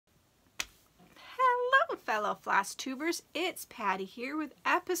fellow Flosstubers, it's Patty here with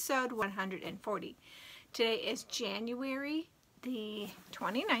episode 140. Today is January the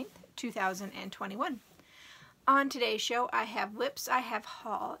 29th, 2021. On today's show, I have whips, I have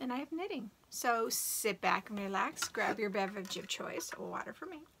haul, and I have knitting. So sit back and relax, grab your beverage of choice, water for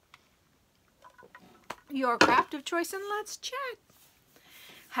me, your craft of choice, and let's chat.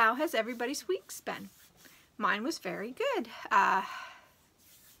 How has everybody's weeks been? Mine was very good.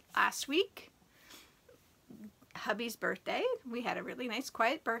 Last week, hubby's birthday. We had a really nice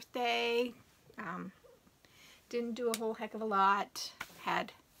quiet birthday. Didn't do a whole heck of a lot.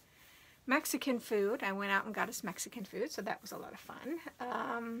 Had Mexican food. I went out and got us Mexican food, so that was a lot of fun.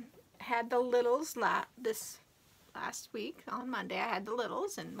 Had the littles this last week on Monday. I had the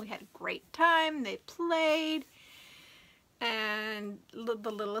littles and we had a great time. They played. And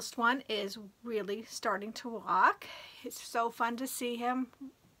the littlest one is really starting to walk. It's so fun to see him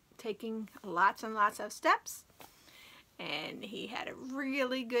taking lots and lots of steps. And he had a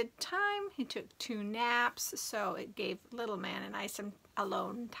really good time. He took 2 naps, so it gave little man and I some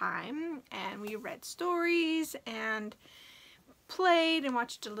alone time. And we read stories and played and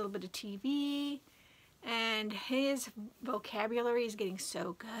watched a little bit of TV. And his vocabulary is getting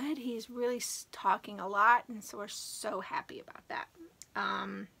so good. He's really talking a lot, and so we're so happy about that.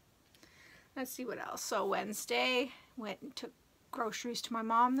 Let's see what else. So Wednesday, went and took groceries to my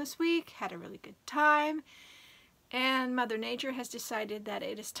mom this week. Had a really good time. And Mother Nature has decided that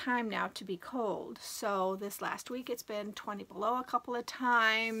it is time now to be cold. So this last week it's been 20 below a couple of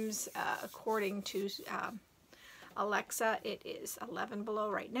times. According to Alexa, it is 11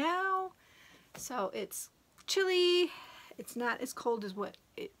 below right now. So it's chilly. It's not as cold as what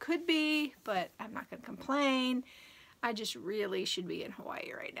it could be, but I'm not going to complain. I just really should be in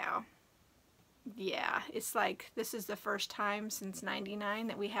Hawaii right now. Yeah, it's like this is the first time since '99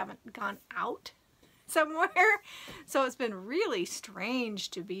 that we haven't gone out somewhere. So it's been really strange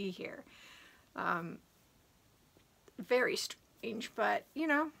to be here. Very strange, but you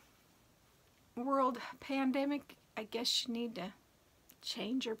know, world pandemic, I guess you need to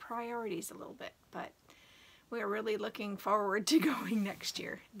change your priorities a little bit, but we're really looking forward to going next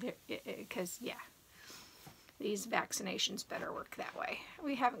year because yeah, these vaccinations better work that way.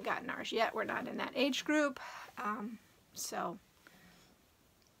 We haven't gotten ours yet. We're not in that age group, but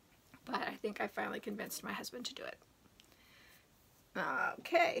I think I finally convinced my husband to do it.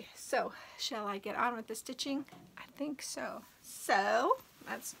 Okay, so shall I get on with the stitching? I think so. So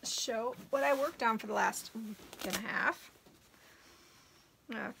let's show what I worked on for the last week and a half.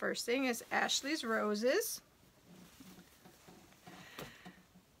 First thing is Ashley's Roses.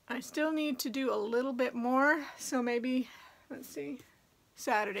 I still need to do a little bit more, so maybe, let's see,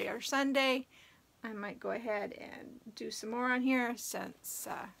 Saturday or Sunday, I might go ahead and do some more on here since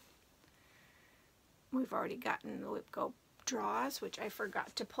we've already gotten the Whip Go draws, which I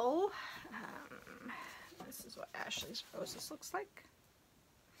forgot to pull. This is what Ashley's Roses looks like.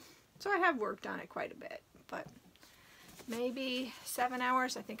 So I have worked on it quite a bit, but maybe 7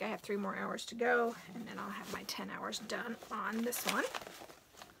 hours. I think I have 3 more hours to go, and then I'll have my 10 hours done on this one,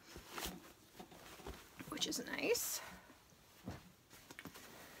 which is nice.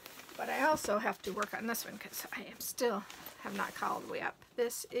 But I also have to work on this one because I am still have not caught all the way up.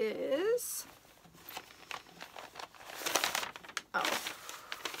 This is, oh,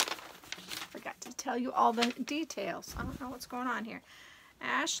 forgot to tell you all the details. I don't know what's going on here.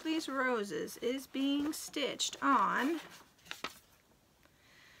 Ashley's Roses is being stitched on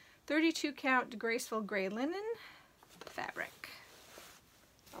 32 count graceful gray linen fabric.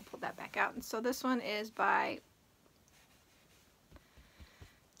 I'll pull that back out. And so this one is by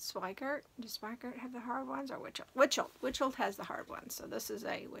Swigert. Does Swigert have the hard ones or Witchelt? Witchelt. Witchelt has the hard ones. So this is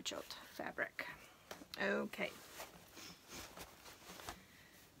a Witchelt fabric. Okay.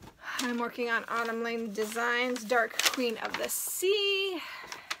 I'm working on Autumn Lane Designs Dark Queen of the Sea,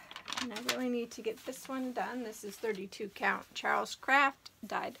 and I really need to get this one done. This is 32 count Charles Craft,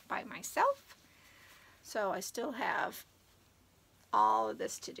 dyed by myself. So I still have all of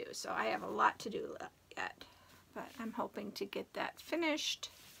this to do. So I have a lot to do yet, but I'm hoping to get that finished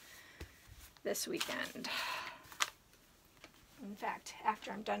this weekend. In fact,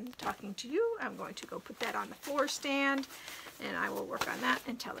 after I'm done talking to you, I'm going to go put that on the floor stand, and I will work on that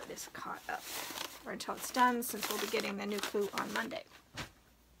until it is caught up, or until it's done, since we'll be getting the new clue on Monday.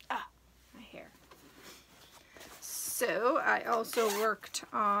 Ah, my hair. So I also worked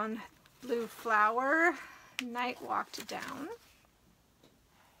on Blue Flower Night Walked Down,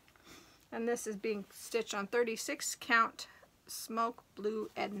 and this is being stitched on 36 count Smoke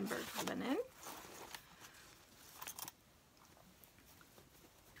Blue Edinburgh linen.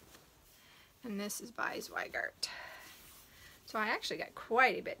 And this is by Zweigart. So I actually got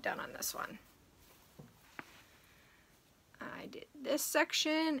quite a bit done on this one. I did this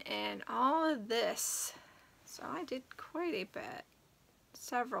section and all of this. So I did quite a bit.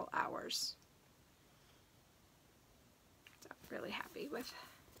 Several hours. So I'm really happy with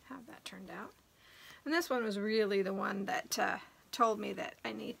how that turned out. And this one was really the one that told me that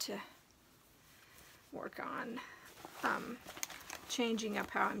I need to work on changing up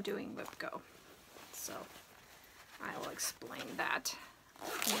how I'm doing whip go. So I will explain that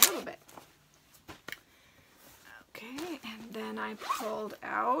in a little bit. Okay, and then I pulled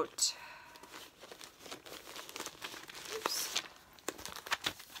out, oops,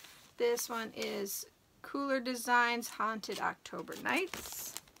 this one is Cooler Designs Haunted October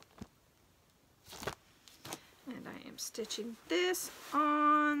Nights. And I am stitching this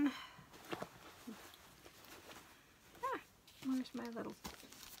on, where's my little,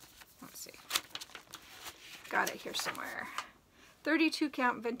 let's see, got it here somewhere. 32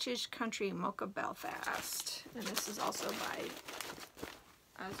 count vintage country mocha Belfast, and this is also by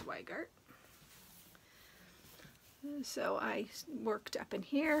Zweigart. So I worked up in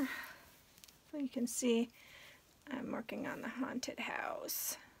here, so you can see I'm working on the haunted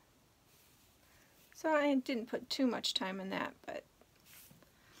house. So I didn't put too much time in that, but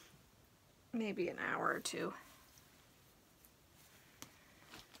maybe an hour or two.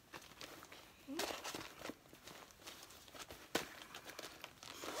 Okay.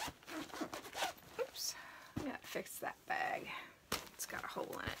 Oops, I gotta fix that bag. It's got a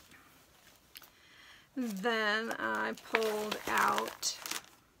hole in it. Then I pulled out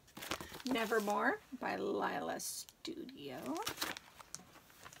Nevermore by Lila Studio.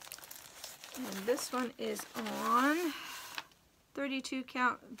 And this one is on 32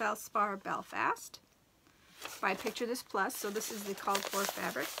 count Valspar Belfast by Picture This Plus. So this is the called for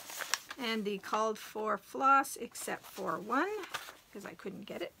fabric and the called for floss except for one because I couldn't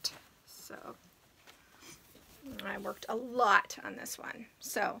get it. So I worked a lot on this one.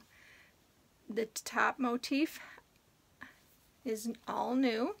 So the top motif is all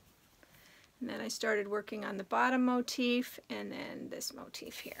new. And then I started working on the bottom motif and then this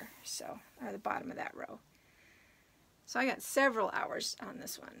motif here, so, or the bottom of that row. So I got several hours on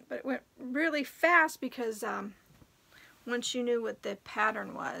this one, but it went really fast because once you knew what the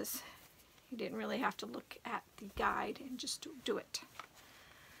pattern was, you didn't really have to look at the guide and just do it.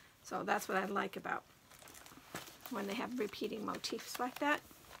 So that's what I like about when they have repeating motifs like that.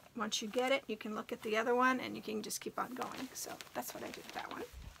 Once you get it, you can look at the other one and you can just keep on going. So that's what I did with that one.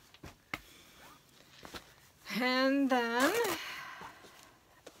 And then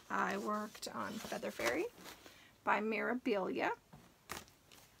I worked on Feather Fairy by Mirabilia.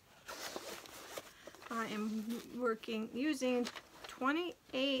 I am using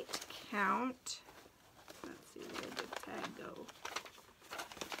 28 count. Let's see, where did the tag go?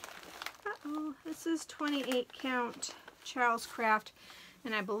 Uh-oh, this is 28 count Charles Craft,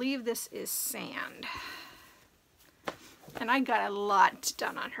 and I believe this is sand. And I got a lot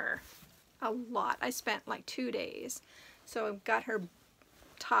done on her. A lot. I spent like 2 days. So I've got her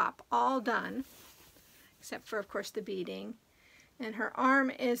top all done, except for, of course, the beading. And her arm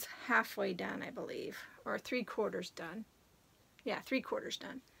is halfway done, I believe, or 3/4 done. Yeah, 3/4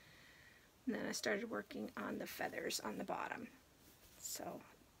 done. And then I started working on the feathers on the bottom. So,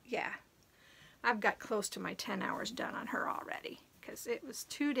 yeah, I've got close to my 10 hours done on her already, because it was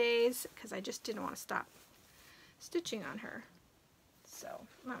 2 days, because I just didn't want to stop stitching on her. So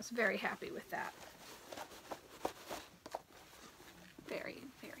I was very happy with that. Very,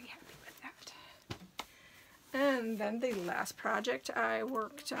 very happy with that. And then the last project I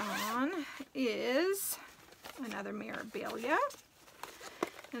worked on is another Mirabilia.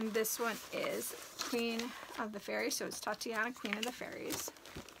 And this one is Queen of the Fairies. So it's Tatiana, Queen of the Fairies.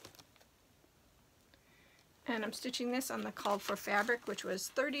 And I'm stitching this on the called for fabric, which was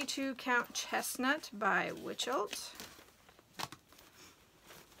 32 count Chestnut by Witchelt.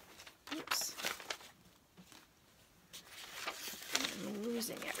 Oops. I'm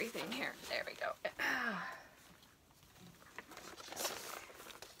losing everything here. There we go.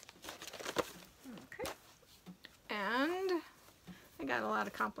 Okay. And I got a lot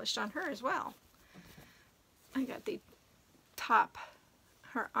accomplished on her as well. I got the top,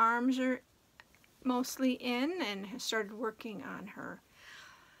 her arms are mostly in, and started working on her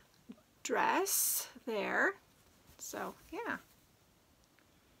dress there. So, yeah.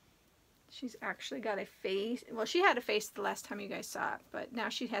 She's actually got a face. Well, she had a face the last time you guys saw it, but now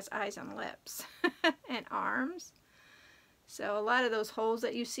she has eyes and lips and arms. So a lot of those holes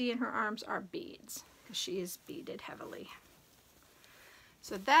that you see in her arms are beads, because she is beaded heavily.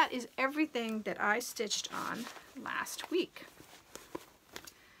 So that is everything that I stitched on last week,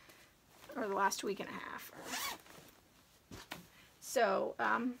 or the last week and a half. So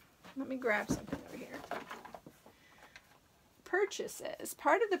let me grab something over here. Purchases.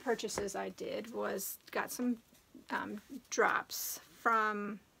 Part of the purchases I did was got some drops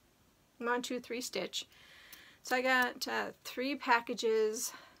from 1, 2, 3 Stitch. So I got 3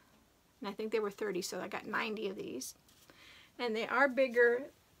 packages, and I think they were 30, so I got 90 of these. And they are bigger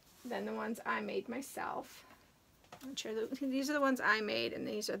than the ones I made myself. I'm sure these are the ones I made, and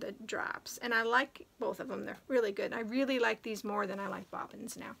these are the drops. And I like both of them. They're really good. I really like these more than I like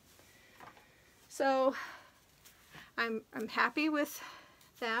bobbins now. So I'm happy with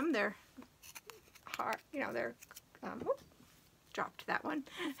them. They're hard, you know, they're dropped that one.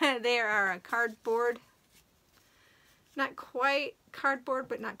 They are a cardboard, not quite cardboard,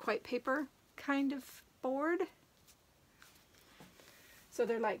 but not quite paper kind of board. So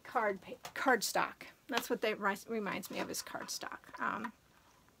they're like cardstock. That's what they reminds me of, is cardstock.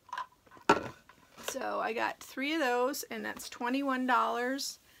 So I got 3 of those, and that's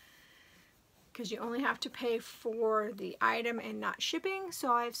 $21 because you only have to pay for the item and not shipping.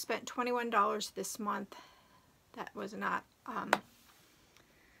 So I've spent $21 this month. That was not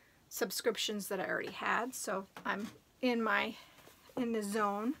subscriptions that I already had. So I'm in the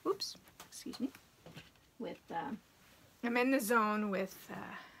zone. Oops, excuse me. With I'm in the zone with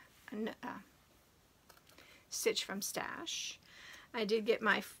Stitch from Stash. I did get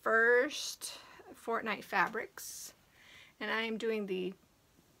my first Fortnite fabrics, and I am doing the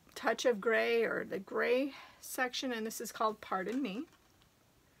touch of gray, or the gray section, and this is called Pardon Me.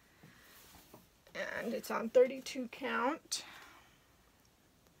 And it's on 32 count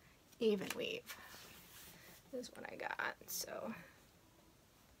even weave. This is what I got, so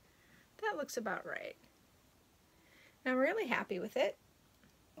that looks about right. I'm really happy with it.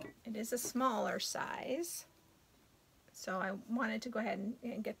 It is a smaller size, so I wanted to go ahead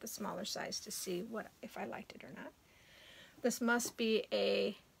and get the smaller size to see if I liked it or not. This must be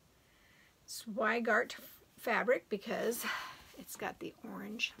a Zweigart fabric because it's got the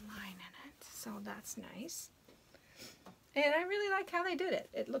orange line in it, so that's nice. And I really like how they did it.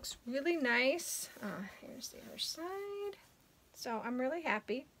 It looks really nice. Here's the other side. So I'm really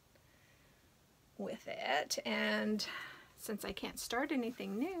happy with it, and since I can't start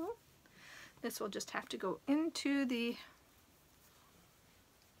anything new, this will just have to go into the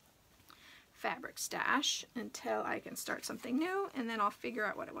fabric stash until I can start something new, and then I'll figure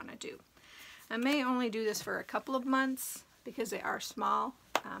out what I want to do. I may only do this for a couple of months because they are small.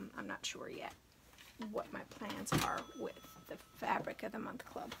 I'm not sure yet what my plans are with the Fabric of the Month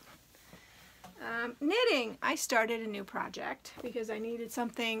Club. Knitting. I started a new project because I needed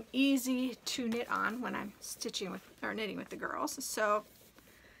something easy to knit on when I'm stitching with, or knitting with the girls. So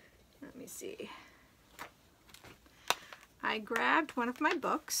let me see. I grabbed one of my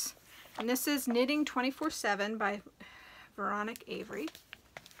books, and this is Knitting 24/7 by Veronica Avery.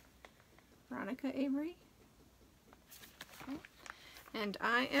 Okay. And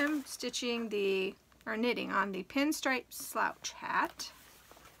I am stitching knitting on the pinstripe slouch hat.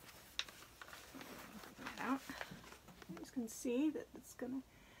 Out. You guys can see that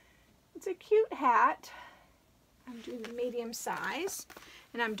it's a cute hat. I'm doing the medium size,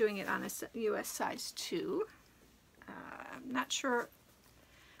 and I'm doing it on a US size 2. I'm not sure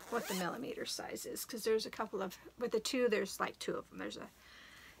what the millimeter size is because there's a couple of, with the 2 there's like 2 of them. There's a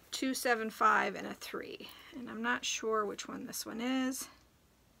 275 and a 3, and I'm not sure which one this one is.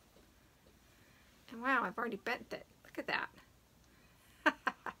 And wow, I've already bent it. Look at that.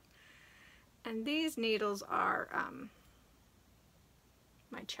 And these needles are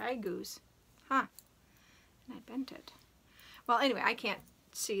my Chai-Goos. Huh. And I bent it. Well, anyway, I can't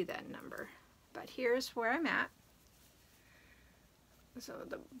see that number, but here's where I'm at. So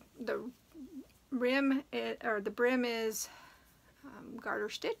the rim, the brim is garter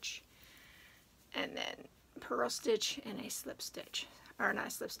stitch, and then purl stitch and a slip stitch. Or not a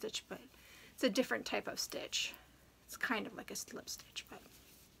slip stitch, but it's a different type of stitch. It's kind of like a slip stitch, but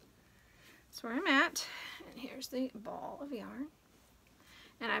that's where I'm at. And here's the ball of yarn.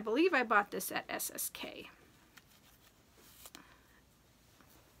 And I believe I bought this at SSK.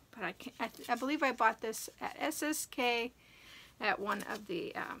 But I believe I bought this at SSK at one of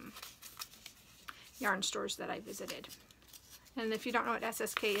the yarn stores that I visited. And if you don't know what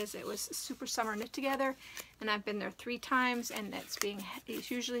SSK is, it was Super Summer Knit Together, and I've been there 3 times, and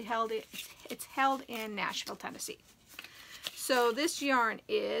it's usually held in Nashville, Tennessee. So this yarn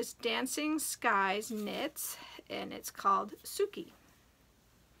is Dancing Skies Knits, and it's called Suki.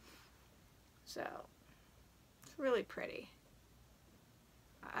 So it's really pretty.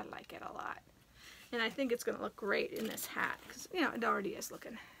 I like it a lot. And I think it's going to look great in this hat because, you know, it already is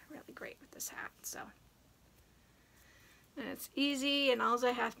looking really great with this hat. So, and it's easy, and all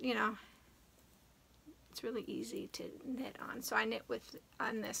I have, you know, it's really easy to knit on. So I knit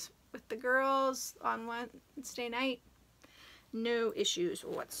on this with the girls on Wednesday night. No issues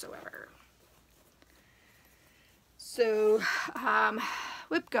whatsoever. So,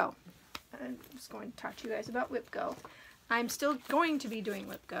 Whip Go. I'm just going to talk to you guys about Whip Go. I'm still going to be doing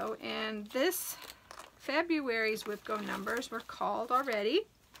Whip Go, and this February's Whip Go numbers were called already.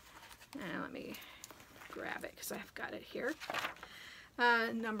 And let me grab it because I've got it here.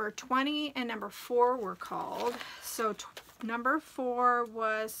 Number 20 and number 4 were called. So number 4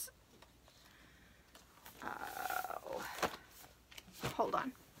 was, hold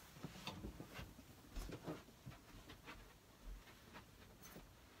on.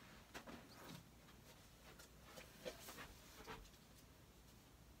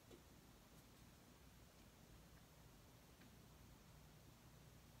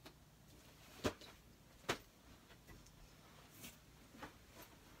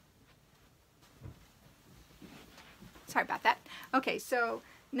 Sorry about that. Okay, so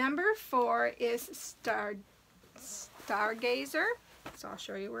number 4 is Stargazer. So I'll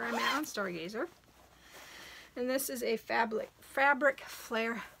show you where I'm at on Stargazer. And this is a fabric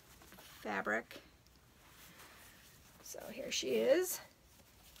flare fabric. So here she is.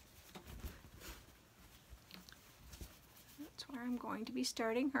 That's where I'm going to be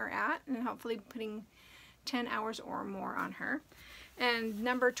starting her at, and hopefully putting 10 hours or more on her. And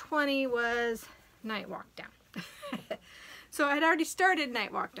number 20 was Night Walk Down. So I'd already started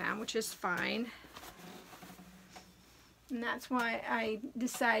Night Walk Down, which is fine. And that's why I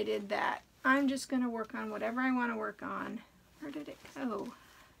decided that I'm just going to work on whatever I want to work on. Where did it go?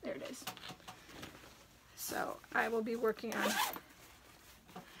 There it is. So I will be working on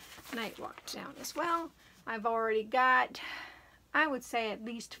Night Walk Down as well. I've already got, I would say, at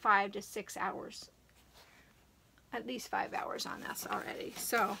least 5 to 6 hours. At least 5 hours on this already.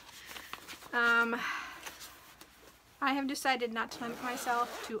 So, I have decided not to limit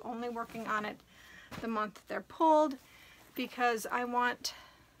myself to only working on it the month they're pulled, because I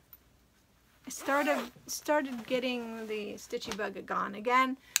started getting the stitchy bug gone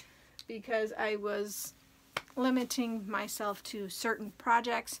again, because I was limiting myself to certain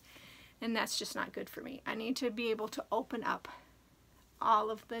projects, and that's just not good for me. I need to be able to open up all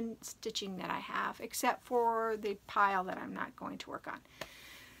of the stitching that I have, except for the pile that I'm not going to work on.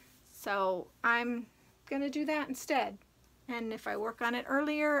 So I'm going to do that instead, and if I work on it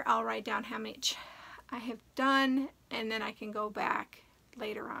earlier, I'll write down how much I have done, and then I can go back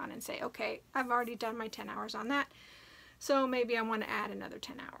later on and say, okay, I've already done my 10 hours on that, so maybe I want to add another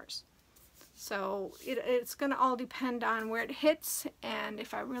 10 hours. So it's going to all depend on where it hits and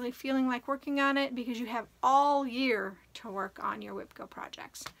if I'm really feeling like working on it, because you have all year to work on your Whip Go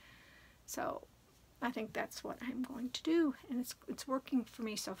projects. So I think that's what I'm going to do, and it's working for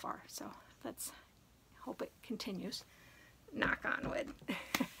me so far. So let's hope it continues. Knock on wood.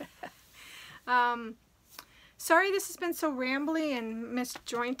 Sorry this has been so rambly and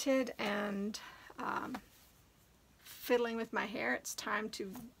misjointed and fiddling with my hair. It's time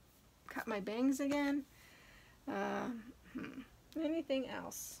to cut my bangs again. Anything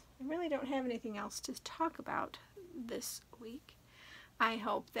else? I really don't have anything else to talk about this week. I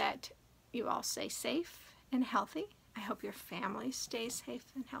hope that you all stay safe and healthy. I hope your family stays safe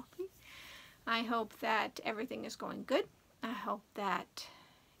and healthy. I hope that everything is going good. I hope that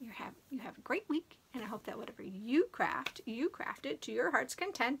you have a great week, and I hope that whatever you craft it to your heart's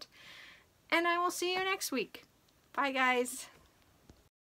content. And I will see you next week. Bye, guys.